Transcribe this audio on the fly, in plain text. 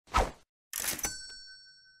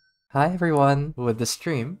Hi everyone! With the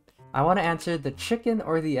stream, I want to answer the chicken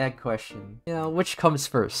or the egg question. Which comes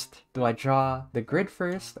first? Do I draw the grid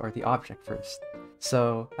first or the object first?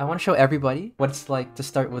 So, I want to show everybody what it's like to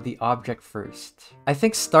start with the object first. I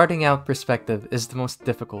think starting out perspective is the most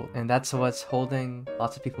difficult, and that's what's holding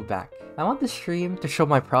lots of people back. I want the stream to show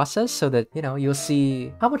my process so that, you'll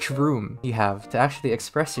see how much room you have to actually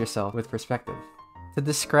express yourself with perspective. To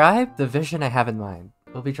describe the vision I have in mind,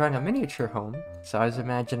 we'll be drawing a miniature home. So I was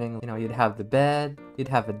imagining, you'd have the bed, you'd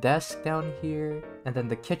have a desk down here, and then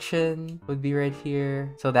the kitchen would be right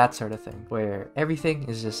here. So that sort of thing, where everything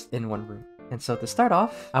is just in one room. And so to start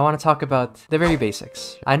off, I want to talk about the very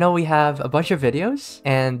basics. I know we have a bunch of videos,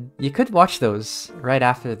 and you could watch those right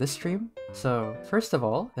after this stream. So first of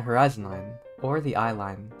all, the horizon line, or the eye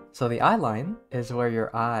line. So the eye line is where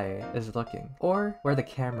your eye is looking, or where the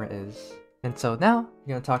camera is. And so now,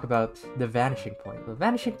 we're going to talk about the vanishing point. The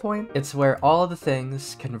vanishing point, it's where all the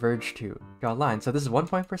things converge to. Draw a line. So this is 1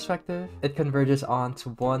 point perspective, it converges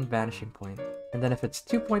onto one vanishing point. And then if it's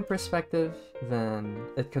 2 point perspective, then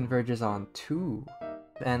it converges on 2.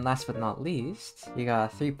 And last but not least, you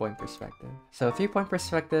got a 3 point perspective. So 3 point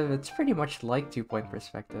perspective, it's pretty much like 2 point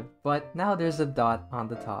perspective, but now there's a dot on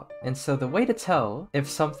the top. And so the way to tell if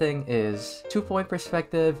something is 2 point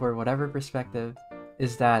perspective or whatever perspective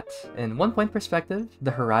is that in 1 point perspective, the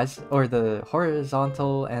horizon or the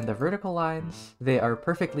horizontal and the vertical lines, they are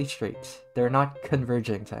perfectly straight. They're not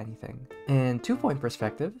converging to anything. In 2 point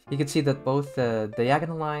perspective, you can see that both the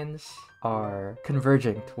diagonal lines are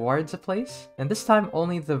converging towards a place, and this time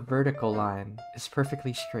only the vertical line is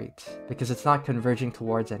perfectly straight because it's not converging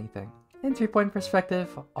towards anything. In 3 point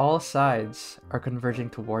perspective, all sides are converging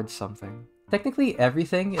towards something. Technically,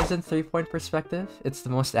 everything is in 3 point perspective. It's the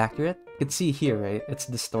most accurate. You can see here, right? It's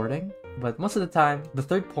distorting. But most of the time, the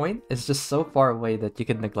third point is just so far away that you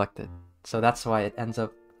can neglect it. So that's why it ends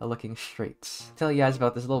up looking straight. Tell you guys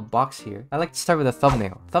about this little box here. I like to start with a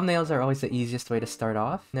thumbnail. Thumbnails are always the easiest way to start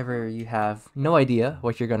off whenever you have no idea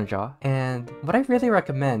what you're gonna draw. And what I really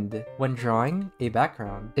recommend when drawing a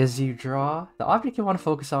background is you draw the object you want to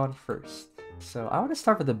focus on first. So I want to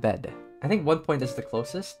start with the bed. I think 1 point is the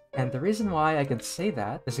closest, and the reason why I can say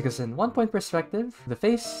that is because in 1 point perspective, the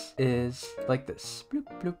face is like this, bloop,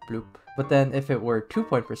 bloop, bloop. But then if it were 2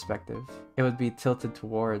 point perspective, it would be tilted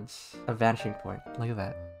towards a vanishing point. Look at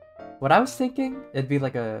that. What I was thinking, it'd be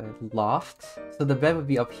like a loft, so the bed would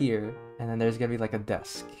be up here, and then there's gonna be like a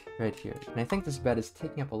desk right here. And I think this bed is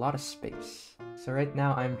taking up a lot of space. So right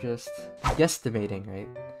now I'm just guesstimating, right?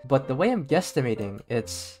 But the way I'm guesstimating,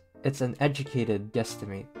 it's an educated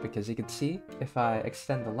guesstimate, because you can see if I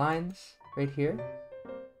extend the lines right here,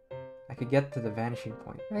 I could get to the vanishing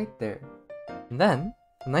point right there. And then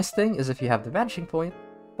the nice thing is if you have the vanishing point,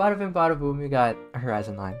 bada bing bada boom, you got a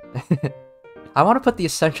horizon line. I want to put the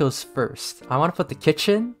essentials first. I want to put the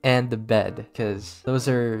kitchen and the bed, because those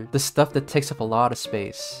are the stuff that takes up a lot of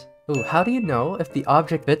space. Ooh, how do you know if the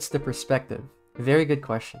object fits the perspective? Very good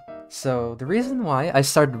question. So the reason why I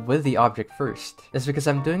started with the object first is because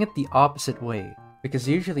I'm doing it the opposite way. Because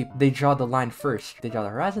usually they draw the line first. They draw the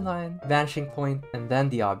horizon line, vanishing point, and then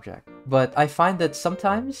the object. But I find that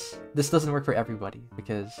sometimes this doesn't work for everybody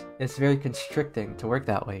because it's very constricting to work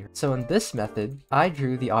that way. So in this method, I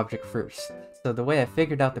drew the object first. So the way I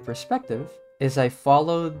figured out the perspective is I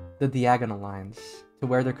followed the diagonal lines to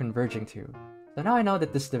where they're converging to. So now I know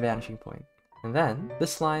that this is the vanishing point. And then,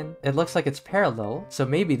 this line, it looks like it's parallel, so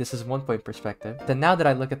maybe this is 1 point perspective. Then now that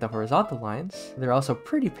I look at the horizontal lines, they're also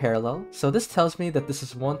pretty parallel, so this tells me that this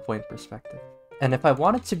is 1 point perspective. And if I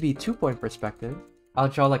want it to be 2 point perspective, I'll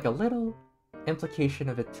draw like a little implication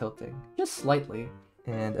of it tilting, just slightly.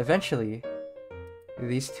 And eventually,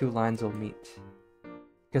 these two lines will meet.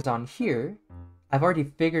 Because on here, I've already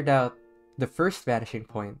figured out the first vanishing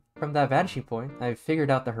point. From that vanishing point, I've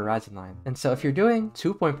figured out the horizon line. And so if you're doing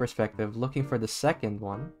 2 point perspective looking for the second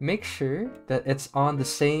one, make sure that it's on the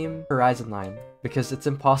same horizon line, because it's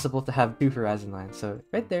impossible to have 2 horizon lines. So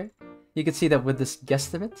right there, you can see that with this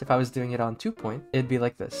guesstimate, if I was doing it on 2 point, it'd be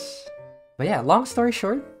like this. But yeah, long story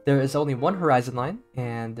short, there is only one horizon line,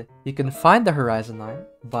 and you can find the horizon line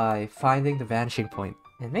by finding the vanishing point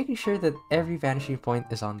and making sure that every vanishing point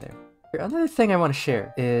is on there. Another thing I want to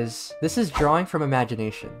share is this is drawing from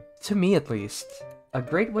imagination. To me at least, a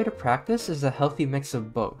great way to practice is a healthy mix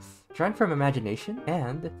of both. Drawing from imagination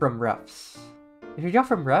and from refs. If you draw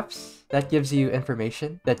from refs, that gives you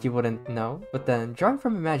information that you wouldn't know, but then drawing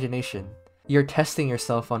from imagination, you're testing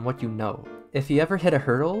yourself on what you know. If you ever hit a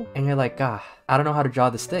hurdle and you're like, I don't know how to draw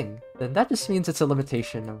this thing, then that just means it's a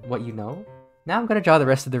limitation of what you know. Now I'm gonna draw the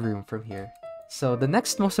rest of the room from here. So the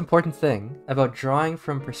next most important thing about drawing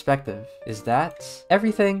from perspective is that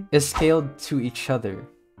everything is scaled to each other.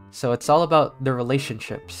 So it's all about the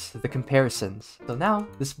relationships, the comparisons. So now,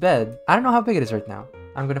 this bed, I don't know how big it is right now.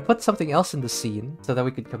 I'm gonna put something else in the scene so that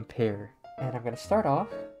we could compare. And I'm gonna start off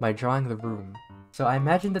by drawing the room. So I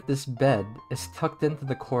imagine that this bed is tucked into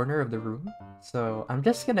the corner of the room. So I'm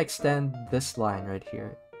just gonna extend this line right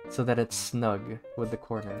here so that it's snug with the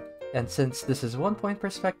corner. And since this is 1-point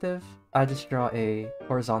perspective, I just draw a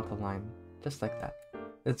horizontal line, just like that.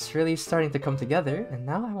 It's really starting to come together, and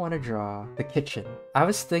now I want to draw the kitchen. I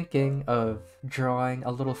was thinking of drawing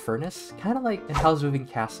a little furnace, kind of like in Howl's Moving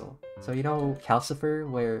Castle. So you know Calcifer,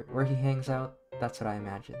 where he hangs out? That's what I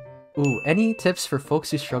imagine. Ooh, any tips for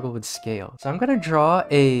folks who struggle with scale? So I'm gonna draw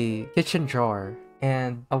a kitchen drawer,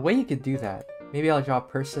 and a way you could do that, maybe I'll draw a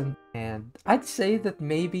person, and I'd say that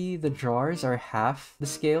maybe the drawers are half the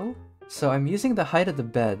scale. So I'm using the height of the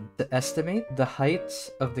bed to estimate the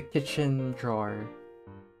height of the kitchen drawer.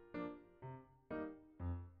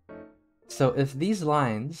 So if these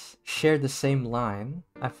lines share the same line,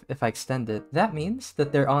 if I extend it, that means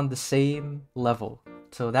that they're on the same level.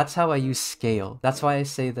 So that's how I use scale. That's why I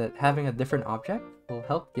say that having a different object will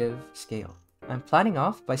help give scale. I'm planning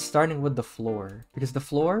off by starting with the floor, because the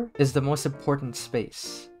floor is the most important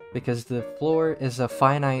space, because the floor is a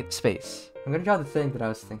finite space. I'm gonna draw the thing that I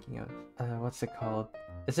was thinking of. What's it called?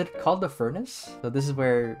 Is it called the furnace? So this is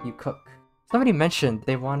where you cook. Somebody mentioned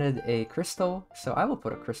they wanted a crystal, so I will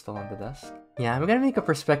put a crystal on the desk. Yeah, I'm gonna make a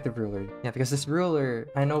perspective ruler. Yeah, because this ruler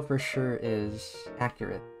I know for sure is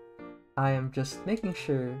accurate. I am just making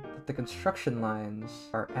sure that the construction lines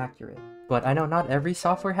are accurate. But I know not every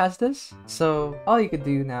software has this, so all you could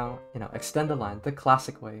do now, extend the line the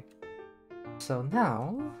classic way. So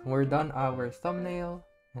now, we're done our thumbnail.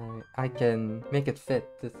 I can make it fit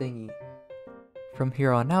the thingy. From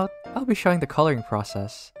here on out, I'll be showing the coloring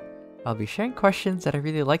process. I'll be sharing questions that I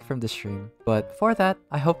really like from the stream, but before that,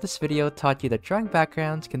 I hope this video taught you that drawing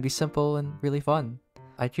backgrounds can be simple and really fun.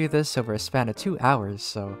 I drew this over a span of 2 hours,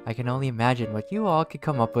 so I can only imagine what you all could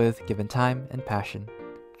come up with given time and passion.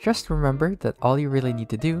 Just remember that all you really need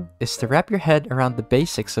to do is to wrap your head around the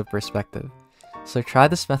basics of perspective, so try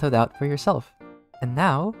this method out for yourself. And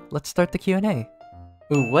now, let's start the Q&A.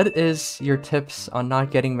 Ooh, what is your tips on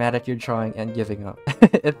not getting mad at your drawing and giving up,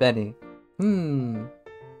 if any?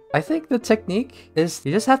 I think the technique is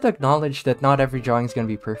you just have to acknowledge that not every drawing is going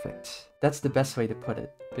to be perfect. That's the best way to put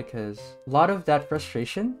it, because a lot of that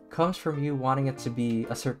frustration comes from you wanting it to be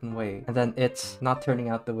a certain way, and then it's not turning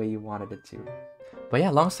out the way you wanted it to. But yeah,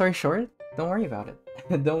 long story short, don't worry about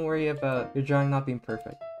it. Don't worry about your drawing not being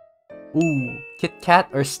perfect. Ooh, Kit Kat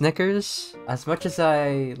or Snickers? As much as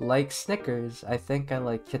I like Snickers, I think I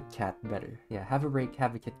like Kit Kat better. Yeah, have a break,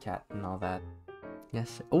 have a Kit Kat and all that.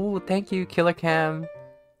 Yes. Oh, thank you, Killer Cam.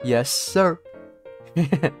 Yes, sir.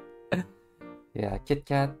 Yeah, Kit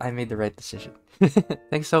Kat, I made the right decision.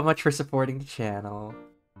 Thanks so much for supporting the channel.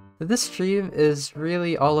 This stream is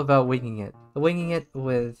really all about winging it. Winging it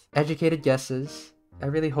with educated guesses. I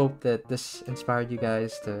really hope that this inspired you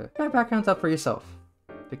guys to try backgrounds up for yourself.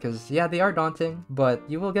 Because yeah, they are daunting, but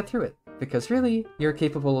you will get through it. Because really, you're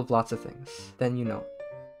capable of lots of things. Then you know.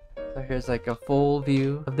 So here's like a full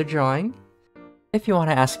view of the drawing. If you want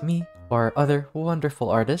to ask me or other wonderful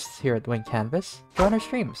artists here at Wing Canvas, join our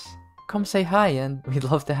streams. Come say hi and we'd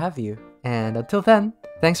love to have you. And until then,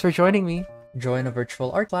 thanks for joining me. Join a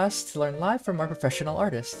virtual art class to learn live from our professional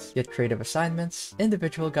artists. Get creative assignments,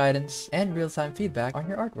 individual guidance, and real-time feedback on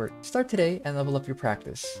your artwork. Start today and level up your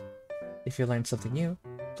practice. If you learned something new,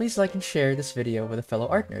 please like and share this video with a fellow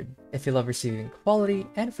art nerd. If you love receiving quality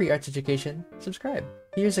and free arts education, subscribe.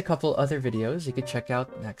 Here's a couple other videos you could check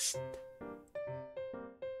out next.